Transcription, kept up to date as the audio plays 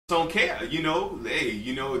don't care, you know. Hey,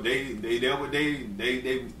 you know, they dealt with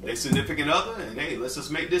they significant other, and hey, let's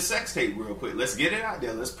just make this sex tape real quick. Let's get it out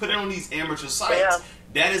there. Let's put it on these amateur sites. Yeah.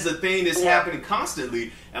 That is a thing that's happening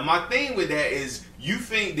constantly. And my thing with that is, you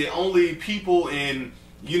think that only people in,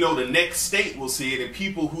 you know, the next state will see it, and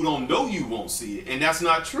people who don't know you won't see it, and that's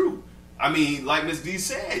not true. I mean, like Ms. D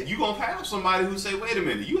said, you gonna have somebody who say, wait a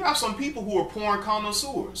minute, you have some people who are porn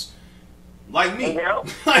connoisseurs. Like me. Yep.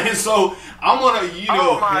 And so I'm gonna, you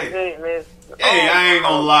know, oh my goodness. Hey, I ain't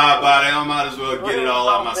gonna lie about it. I might as well get it all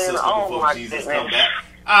out my system before Jesus come back.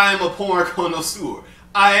 I am a porn connoisseur.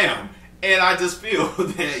 I am. And I just feel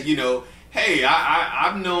that, you know, hey,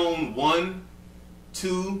 I've known 1,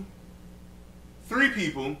 2, 3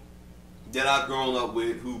 people that I've grown up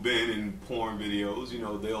with who've been in porn videos. You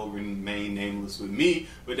know, they'll remain nameless with me,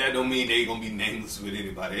 but that don't mean they gonna be nameless with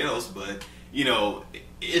anybody else. But, you know,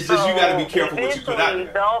 it's just, you gotta be careful what you put out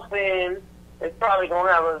there. Dawson is probably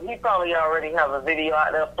gonna have he probably already have a video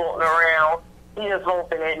out there floating around. He just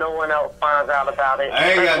hoping that no one else finds out about it.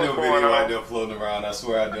 I ain't got no video out there floating around, I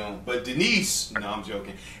swear I don't. But Denise, no, I'm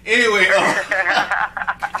joking. Anyway,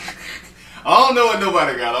 I don't know what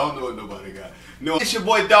nobody got. No, it's your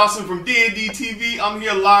boy Dawson from D&D TV. I'm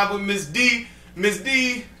here live with Miss D. Miss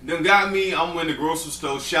D done got me. I'm in the grocery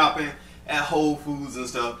store shopping at Whole Foods and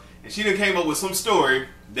stuff. And she done came up with some story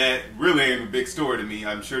that really ain't a big story to me.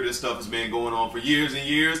 I'm sure this stuff has been going on for years and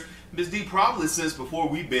years. Miss D, probably since before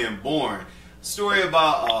we've been born. Story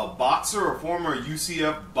about a boxer, a former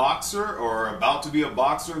UCF boxer, or about to be a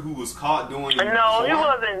boxer, who was caught doing No, he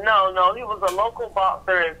wasn't. No, he was a local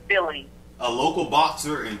boxer in Philly. A local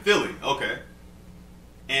boxer in Philly, okay.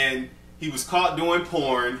 And he was caught doing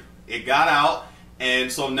porn. It got out,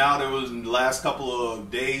 and so now there was, in the last couple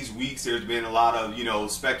of days, weeks, there's been a lot of, you know,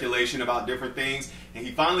 speculation about different things. And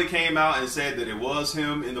he finally came out and said that it was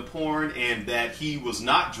him in the porn, and that he was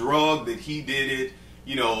not drugged, that he did it,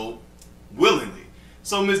 you know, willingly.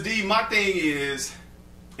 So Ms. D, my thing is,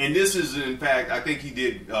 and this is in fact, I think he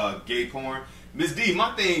did gay porn. Ms. D,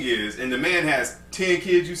 my thing is, and the man has 10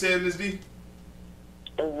 kids, you said, Ms. D?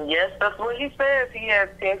 Yes, that's what he says. He has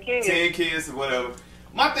 10 kids. 10 kids or whatever.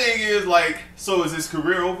 My thing is, like, so is his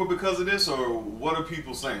career over because of this, or what are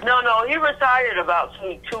people saying? No, he retired about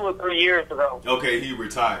 2 or 3 years ago. Okay, he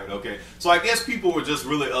retired, okay. So I guess people were just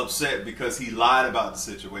really upset because he lied about the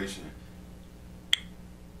situation.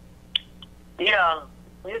 Yeah,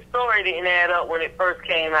 his story didn't add up when it first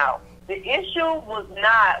came out. The issue was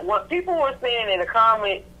not, what people were saying in the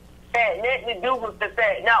comments had nothing to do with the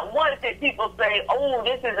fact, not once did people say, oh,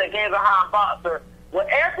 this is a gay behind boxer. What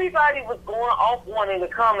everybody was going off on in the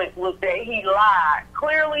comments was that he lied.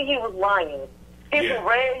 Clearly he was lying. People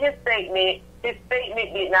read his statement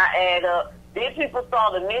did not add up. Then people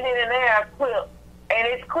saw the minute-and-a-half clip, and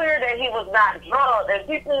it's clear that he was not drugged. And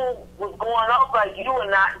people was going off like, you were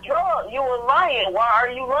not drugged. You were lying. Why are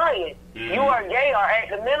you lying? Mm-hmm. You are gay, or at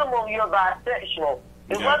the minimum, you're bisexual.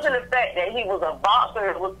 It wasn't the fact that he was a boxer.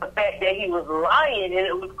 It was the fact that he was lying, and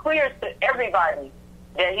it was clear to everybody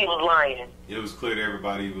that he was lying. It was clear to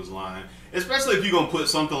everybody he was lying. Especially if you're going to put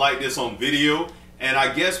something like this on video. And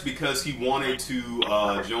I guess because he wanted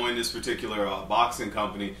to join this particular boxing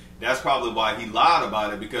company, that's probably why he lied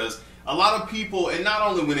about it. Because a lot of people, and not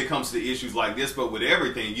only when it comes to issues like this, but with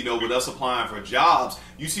everything, you know, with us applying for jobs,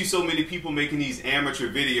 you see so many people making these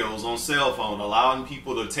amateur videos on cell phone, allowing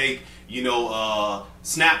people to take, you know,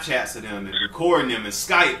 Snapchats of them and recording them and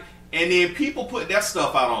Skype. And then people put that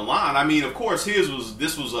stuff out online. I mean, of course, this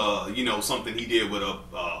was you know, something he did with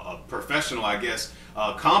a professional, I guess,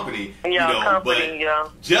 company. Yeah, you know, company,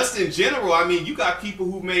 but just in general, I mean, you got people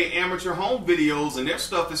who made amateur home videos, and their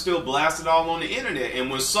stuff is still blasted all on the internet. And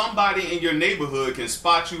when somebody in your neighborhood can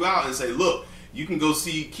spot you out and say, "Look, you can go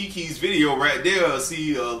see Kiki's video right there, or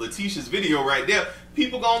see Letitia's video right there,"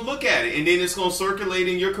 people gonna look at it, and then it's gonna circulate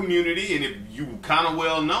in your community. And if you kind of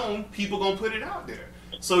well known, people gonna put it out there.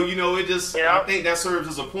 So, you know, it just, I think that serves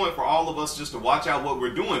as a point for all of us just to watch out what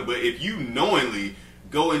we're doing. But if you knowingly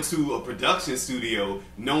go into a production studio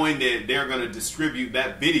knowing that they're going to distribute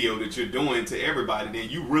that video that you're doing to everybody, then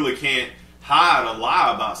you really can't hide or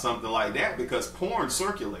lie about something like that, because porn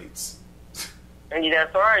circulates. And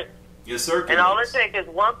that's right. It circulates. And all it takes is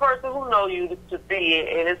one person who knows you to see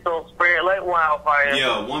it, and it's going to spread like wildfire.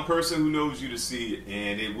 Yeah, one person who knows you to see it,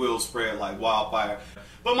 and it will spread like wildfire.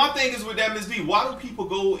 But my thing is with that, Ms. D, why do people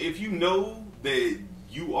go, if you know that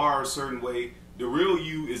you are a certain way, the real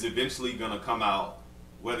you is eventually going to come out,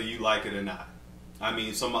 whether you like it or not. I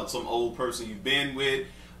mean, some old person you've been with,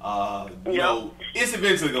 you know, it's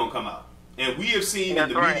eventually going to come out. And we have seen in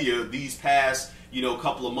the media these past, you know,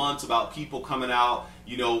 couple of months about people coming out,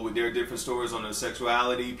 you know, with their different stories on their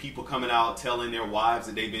sexuality, people coming out telling their wives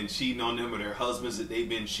that they've been cheating on them or their husbands that they've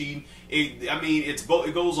been cheating. I mean, it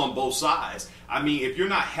goes on both sides. I mean, if you're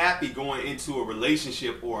not happy going into a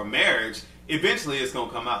relationship or a marriage, eventually it's going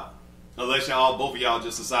to come out. Unless both of y'all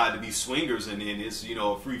just decide to be swingers and then it's, you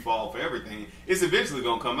know, a free fall for everything, it's eventually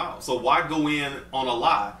going to come out. So why go in on a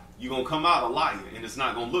lie? You're going to come out a liar and it's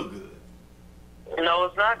not going to look good. No,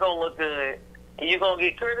 it's not going to look good. And you're going to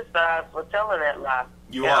get criticized for telling that lie.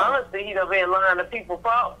 You are. Honestly, he's been lying to people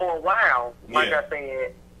for a while, like I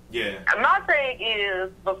said. Yeah. And my thing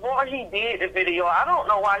is, before he did the video, I don't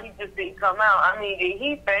know why he just didn't come out. I mean, did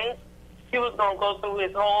he think he was going to go through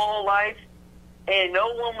his whole life and no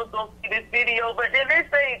one was going to see this video? But then they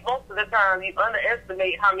say most of the time you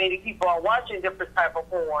underestimate how many people are watching different type of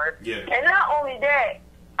porn. Yeah. And not only that,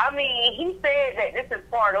 I mean, he said that this is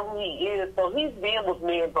part of who he is, so he's been with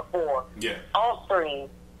men before. Yeah. Off screen.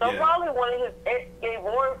 So probably one of his ex-gay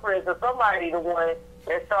boyfriends or somebody, the one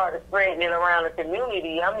that started spreading it around the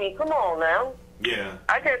community. I mean, come on now. Yeah.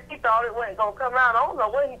 I guess he thought it wasn't going to come out. I don't know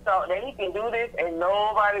what he thought, that he can do this and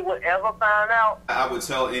nobody would ever find out. I would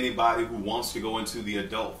tell anybody who wants to go into the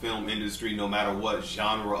adult film industry, no matter what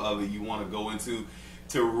genre of it you want to go into,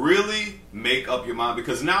 to really make up your mind.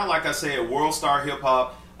 Because now, like I said, World Star Hip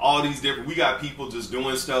Hop, all these different, we got people just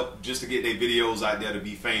doing stuff just to get their videos out there to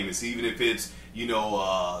be famous. Even if it's, you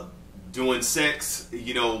know, doing sex,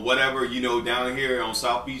 you know, whatever, you know, down here on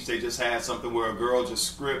South Beach, they just had something where a girl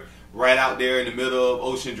just script right out there in the middle of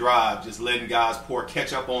Ocean Drive, just letting guys pour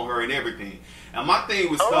ketchup on her and everything. And my thing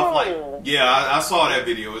was stuff like, I saw that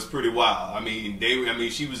video. It's pretty wild. I mean,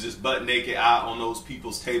 she was just butt naked out on those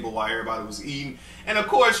people's table while everybody was eating. And of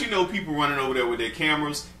course, you know, people running over there with their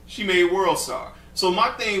cameras. She made World Star. So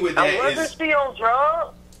my thing with that is, wasn't she on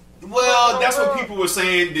drugs? Well, that's what people were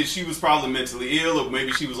saying, that she was probably mentally ill or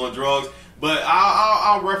maybe she was on drugs. But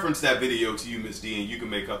I'll reference that video to you, Miss D, and you can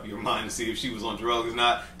make up your mind to see if she was on drugs or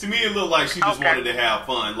not. To me, it looked like she just wanted to have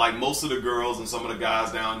fun. Like most of the girls and some of the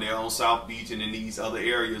guys down there on South Beach and in these other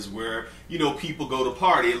areas where, you know, people go to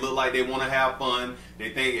party. It looked like they want to have fun. They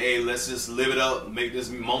think, hey, let's just live it up, make this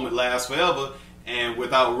moment last forever. And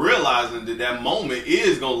without realizing that that moment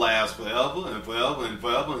is going to last forever and forever and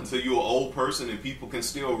forever until you're an old person and people can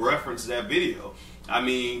still reference that video. I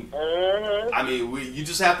mean, you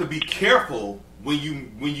just have to be careful when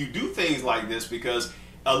you do things like this, because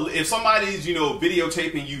if somebody's, you know,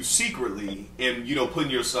 videotaping you secretly and, you know,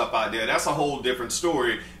 putting your stuff out there, that's a whole different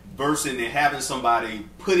story versus having somebody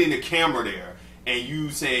putting the camera there and you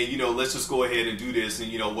saying, you know, let's just go ahead and do this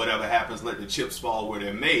and, you know, whatever happens, let the chips fall where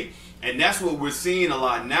they're made. And that's what we're seeing a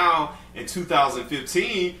lot now in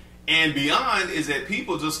 2015 and beyond, is that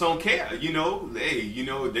people just don't care. You know, they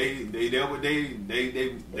dealt with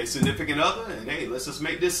they significant other, and hey, let's just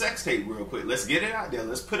make this sex tape real quick. Let's get it out there.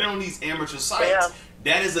 Let's put it on these amateur sites. Yeah.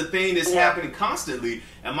 That is a thing that's happening constantly.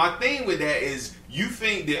 And my thing with that is, you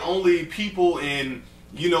think that only people in,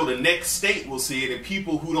 you know, the next state will see it, and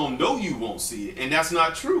people who don't know you won't see it, and that's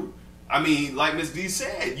not true. I mean, like Ms. D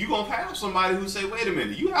said, you're going to have somebody who say, wait a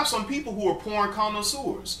minute, you have some people who are porn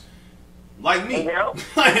connoisseurs, like me. Yep.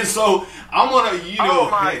 And so, I'm going to, you know,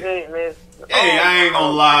 goodness. Hey, I ain't going to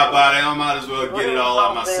lie about it. I might as well get it all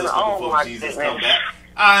out my system before Jesus come back.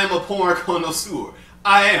 I am a porn connoisseur.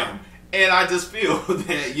 I am. And I just feel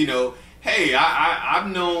that, you know, hey,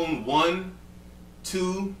 I've known 1,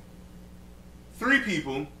 2, 3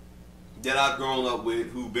 people that I've grown up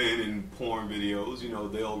with who've been in porn videos. You know,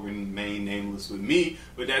 they'll remain nameless with me,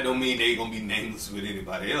 but that don't mean they gonna be nameless with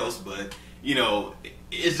anybody else. But, you know,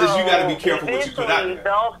 it's just, you gotta be careful what you put out there.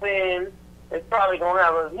 Dawson is probably gonna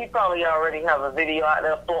have he probably already have a video out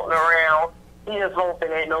there floating around. He just hoping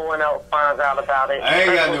that no one else finds out about it. I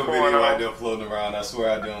ain't got no video out there floating around, I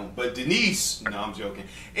swear I don't. But Denise, no, I'm joking.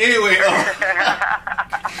 Anyway,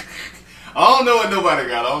 I don't know what nobody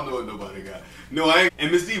got. No, I ain't.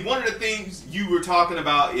 And Ms. D, one of the things you were talking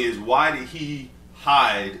about is, why did he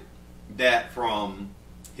hide that from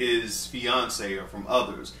his fiance or from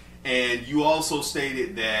others? And you also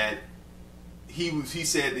stated that he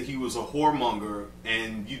said that he was a whoremonger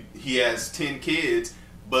and he has 10 kids,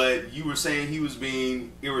 but you were saying he was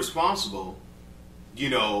being irresponsible, you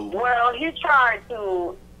know. Well, he tried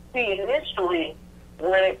to, initially,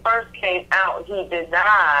 when it first came out, he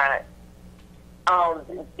denied.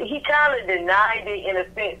 He kind of denied it in a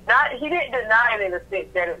sense. He didn't deny it in a sense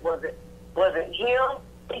that it wasn't him.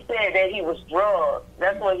 He said that he was drugged.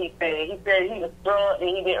 That's what he said. He said he was drugged and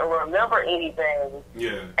he didn't remember anything.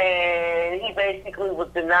 Yeah. And he basically was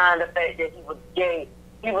denying the fact that he was gay.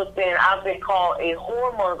 He was saying, I've been called a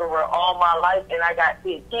whoremonger all my life and I got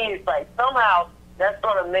 10 kids. Like, somehow that's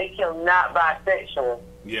going to make him not bisexual.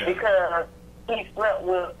 Yeah. Because he slept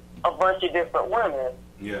with a bunch of different women.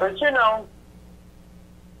 Yeah. But, you know,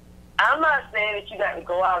 I'm not saying that you got to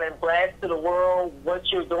go out and blast to the world what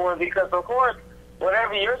you're doing, because, of course,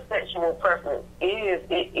 whatever your sexual preference is,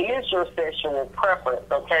 it is your sexual preference,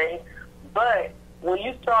 okay? But when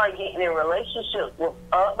you start getting in relationships with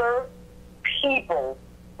other people,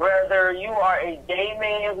 whether you are a gay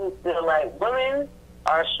man who still like women,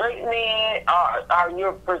 or a straight man, or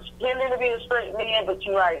you're pretending to be a straight man but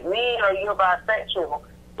you like men, or you're bisexual,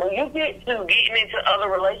 when you get to getting into other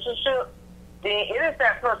relationships, then it is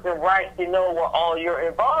that person's right to know what all you're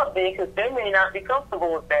involved in, because they may not be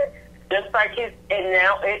comfortable with that. Just like and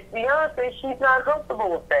now it's Beyonce, she's not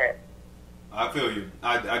comfortable with that. I feel you.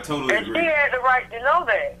 I totally agree. And she had the right to know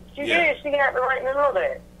that. She did. She had the right to know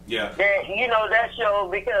that. Yeah. That, you know, that's your,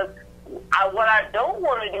 because what I don't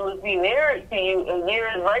want to do is be married to you, and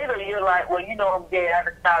years later you're like, well, you know, I'm gay. I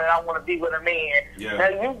decided I want to be with a man. Yeah. Now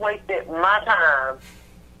you wasted my time.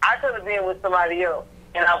 I could have been with somebody else,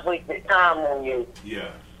 and I've wasted time on you.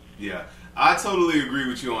 Yeah. Yeah. I totally agree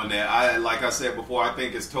with you on that. Like I said before, I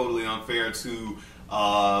think it's totally unfair to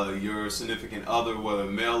your significant other, whether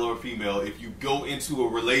male or female, if you go into a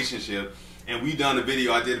relationship, and we done a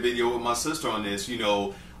video, I did a video with my sister on this, you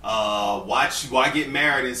know, why get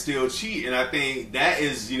married and still cheat? And I think that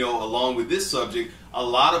is, you know, along with this subject, a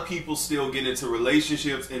lot of people still get into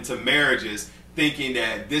relationships, into marriages, thinking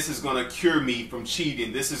that this is going to cure me from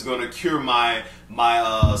cheating, this is going to cure my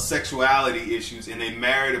sexuality issues, and they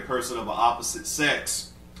marry the person of the opposite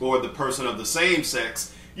sex or the person of the same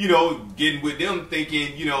sex, you know, getting with them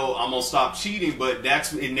thinking, you know, I'm going to stop cheating, but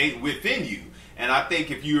that's innate within you. And I think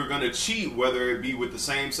if you're going to cheat, whether it be with the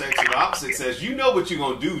same sex or the opposite sex, you know what you're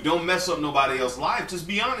going to do. Don't mess up nobody else's life. Just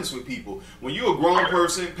be honest with people. When you're a grown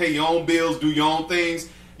person, pay your own bills, do your own things,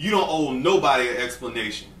 you don't owe nobody an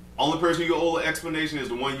explanation. Only person you owe an explanation is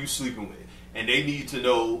the one you sleeping with. And they need to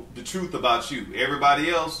know the truth about you. Everybody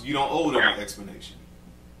else, you don't owe them an explanation.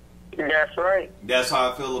 That's right. That's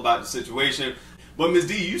how I feel about the situation. But Ms.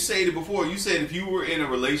 D, you said it before. You said if you were in a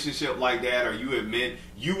relationship like that, or you admit,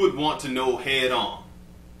 you would want to know head on,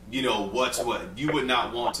 you know, what's what. You would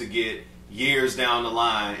not want to get years down the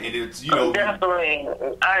line. And it's, you know. Definitely.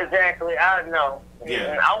 Exactly. I know.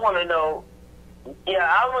 Yeah. And I want to know. Yeah,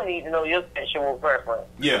 I would need to know your sexual preference.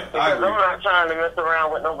 Yeah, because I agree. I'm not trying to mess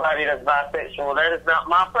around with nobody that's bisexual. That is not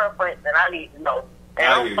my preference, and I need to know. And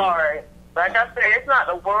I'm sorry. Like I said, it's not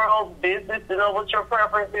the world's business to know what your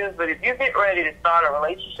preference is, but if you get ready to start a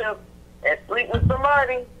relationship and sleep with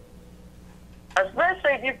somebody,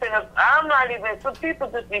 especially if you finish, I'm not even, some people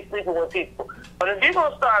just be sleeping with people. But if you're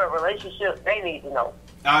going to start a relationship, they need to know.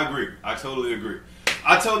 I agree. I totally agree.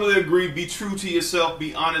 I totally agree. Be true to yourself.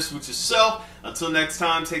 Be honest with yourself. Until next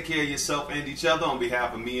time, take care of yourself and each other. On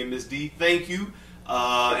behalf of me and Ms. D, thank you.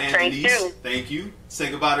 And thank Denise, you. Thank you. Say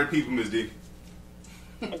goodbye to the people, Ms. D.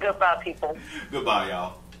 Goodbye, people. Goodbye,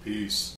 y'all. Peace.